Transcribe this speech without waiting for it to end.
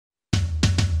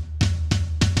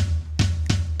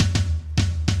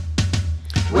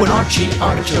When Archie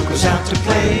Artichoke goes out to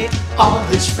play, all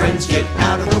his friends get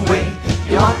out of the way.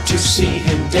 You ought to see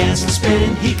him dance and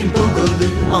spin. He can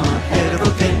boogaloo on the head of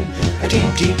a pin. A dee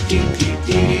dee dee dee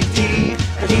dee dee dee,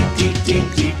 a dee dee dee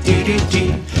dee dee dee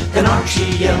dee. Then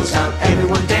Archie yells out,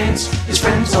 "Everyone dance!" His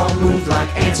friends all move like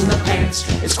ants in the pants.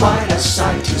 It's quite a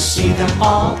sight to see them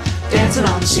all dancing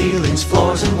on ceilings,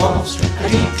 floors, and walls. A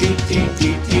dee dee dee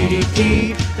dee dee dee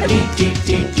dee, a dee dee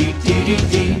dee dee dee dee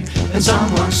dee. And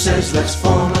someone says, "Let's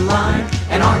form a line,"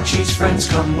 and Archie's friends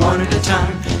come one at a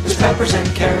time. There's peppers and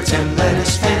carrots and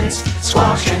lettuce heads,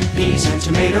 squash and peas and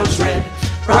tomatoes red,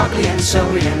 broccoli and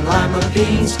celery and lima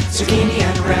beans, zucchini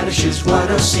and radishes, what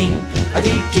a scene. A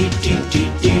dee dee dee dee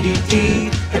dee dee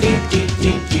dee, a dee dee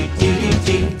dee dee dee dee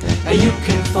dee. Now you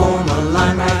can form a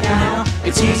line right now.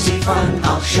 It's easy fun,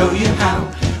 I'll show you how.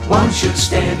 One should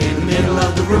stand in the middle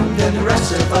of the room, then the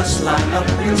rest of us line up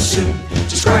real soon.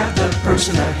 Just grab the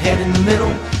person ahead in the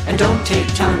middle, and don't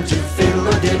take time to fiddle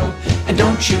or diddle. And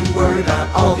don't you worry about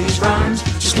all these rhymes,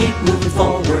 just keep moving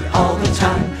forward all the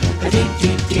time. A dee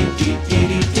dee dee dee dee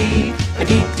dee dee, a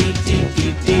dee dee dee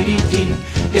dee dee dee dee.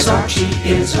 Yes, Archie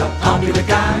is a popular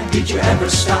guy. Did you ever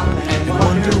stop and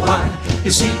wonder why?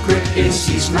 His secret is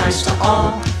he's nice to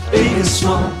all, big and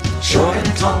small, short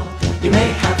and tall. You may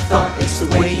have thought it's the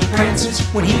way he prances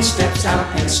when he steps out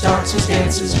and starts his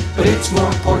dances, but it's more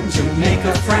important to make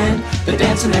a friend than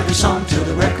dancing every song till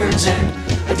the record's end.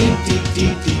 A dee dee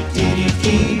dee dee